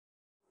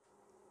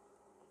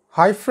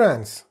Hi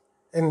friends,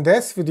 in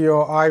this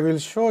video I will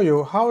show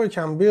you how you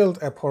can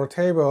build a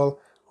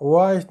portable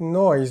white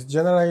noise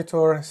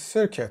generator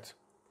circuit.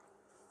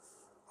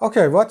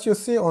 Okay, what you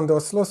see on the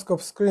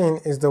oscilloscope screen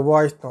is the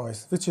white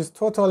noise, which is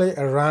totally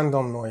a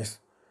random noise.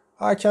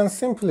 I can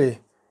simply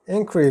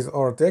increase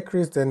or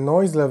decrease the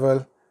noise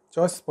level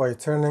just by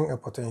turning a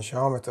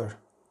potentiometer.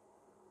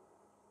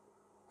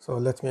 So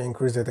let me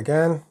increase it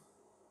again.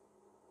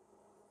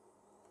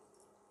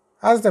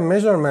 As the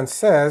measurement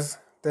says,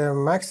 the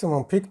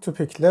maximum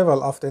peak-to-peak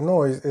level of the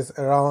noise is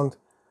around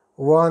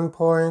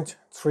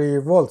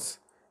 1.3 volts,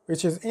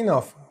 which is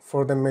enough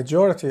for the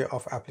majority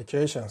of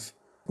applications.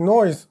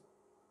 Noise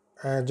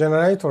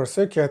generator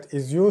circuit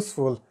is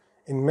useful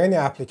in many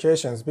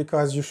applications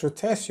because you should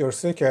test your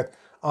circuit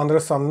under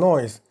some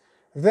noise.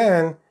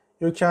 Then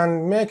you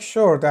can make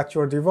sure that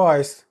your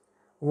device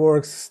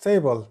works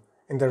stable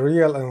in the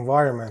real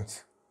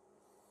environment.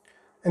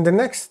 In the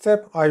next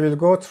step, I will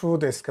go through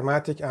the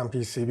schematic and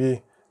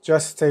PCB.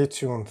 Just stay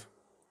tuned.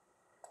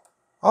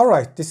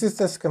 Alright, this is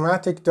the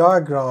schematic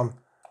diagram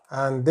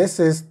and this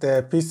is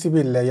the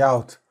PCB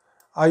layout.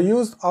 I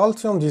used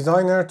Altium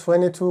Designer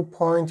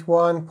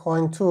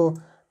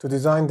 22.1.2 to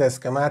design the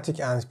schematic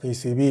and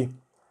PCB.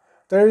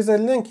 There is a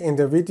link in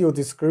the video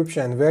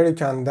description where you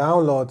can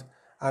download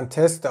and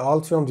test the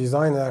Altium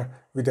Designer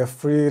with a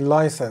free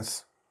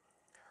license.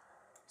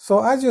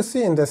 So as you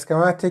see in the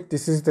schematic,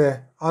 this is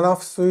the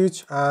on-off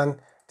switch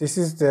and this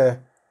is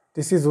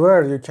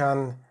where you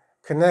can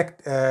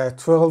connect a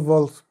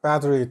 12-volt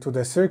battery to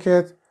the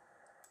circuit.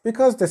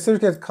 Because the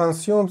circuit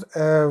consumes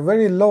a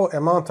very low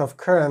amount of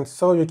current,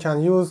 so you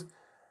can use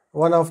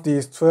one of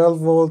these 12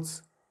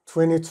 volts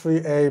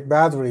 23A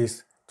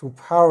batteries to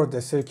power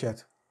the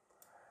circuit.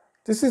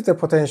 This is the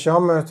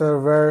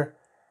potentiometer where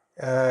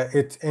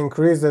it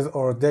increases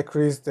or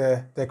decreases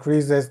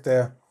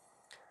the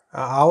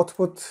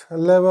output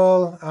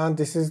level, and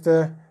this is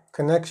the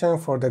connection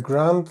for the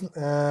ground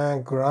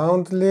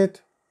lead.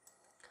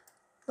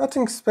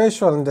 Nothing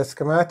special in the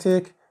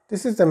schematic.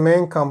 This is the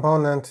main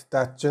component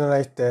that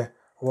generates the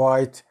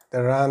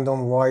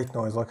random white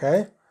noise.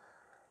 Okay,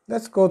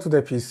 let's go to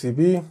the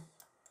PCB.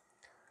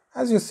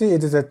 As you see,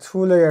 it is a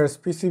 2-layer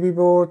PCB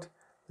board.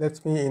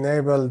 Let me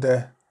enable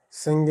the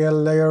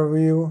single layer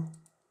view.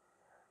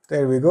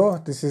 There we go.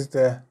 This is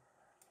the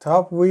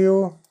top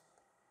view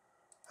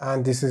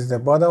and this is the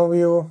bottom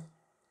view.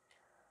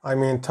 I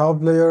mean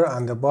top layer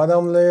and the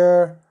bottom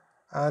layer,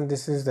 and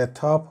this is the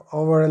top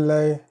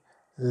overlay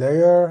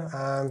layer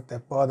and the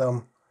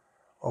bottom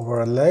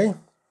overlay,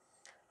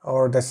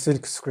 or the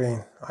silk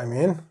screen I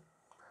mean.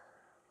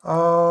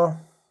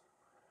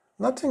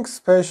 Nothing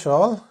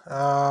special.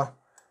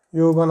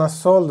 You're gonna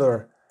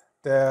solder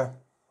the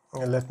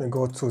let me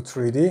go to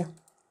 3D,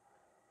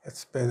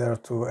 it's better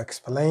to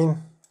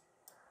explain.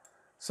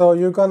 So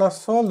you're gonna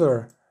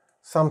solder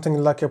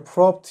something like a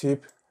probe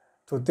tip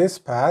to this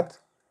pad,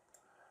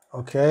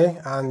 okay,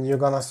 and you're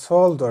gonna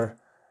solder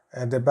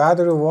the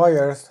battery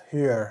wires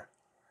here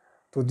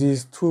to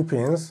these 2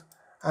 pins,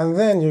 and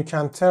then you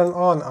can turn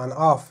on and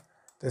off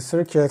the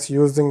circuit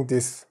using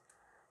this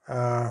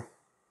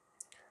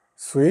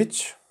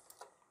switch,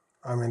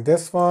 I mean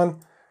this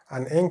one,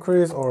 and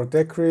increase or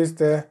decrease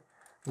the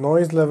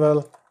noise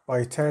level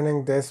by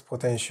turning this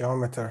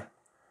potentiometer.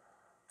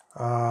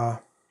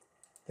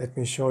 Let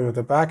me show you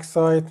the back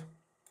side.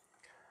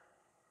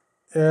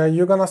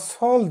 You're gonna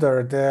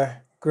solder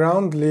the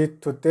ground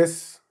lead to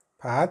this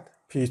pad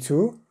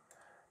P2,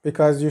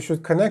 because you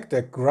should connect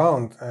the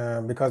ground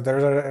because there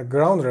is a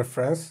ground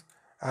reference,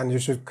 and you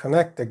should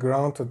connect the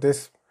ground to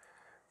this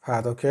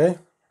pad, okay,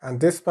 and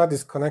this pad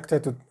is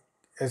connected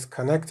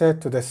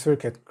to the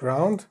circuit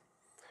ground.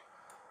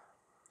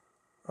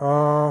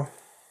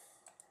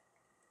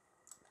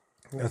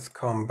 Let's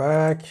come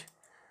back.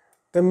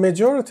 The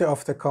majority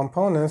of the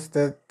components,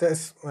 the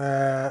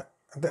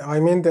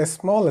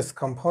smallest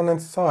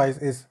component size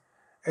is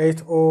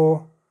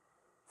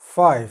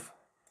 805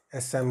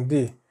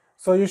 SMD.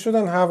 So you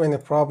shouldn't have any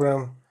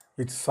problem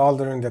with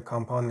soldering the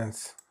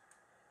components.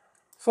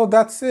 So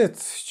that's it.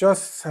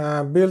 Just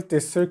build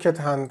this circuit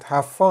and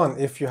have fun.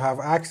 If you have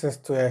access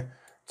to a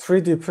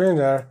 3D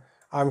printer,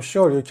 I'm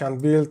sure you can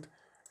build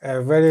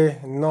a very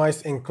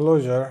nice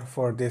enclosure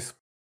for this.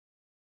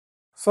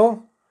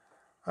 So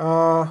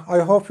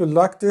I hope you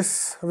liked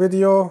this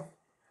video.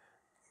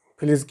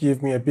 Please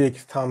give me a big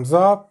thumbs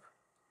up.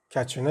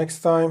 Catch you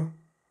next time.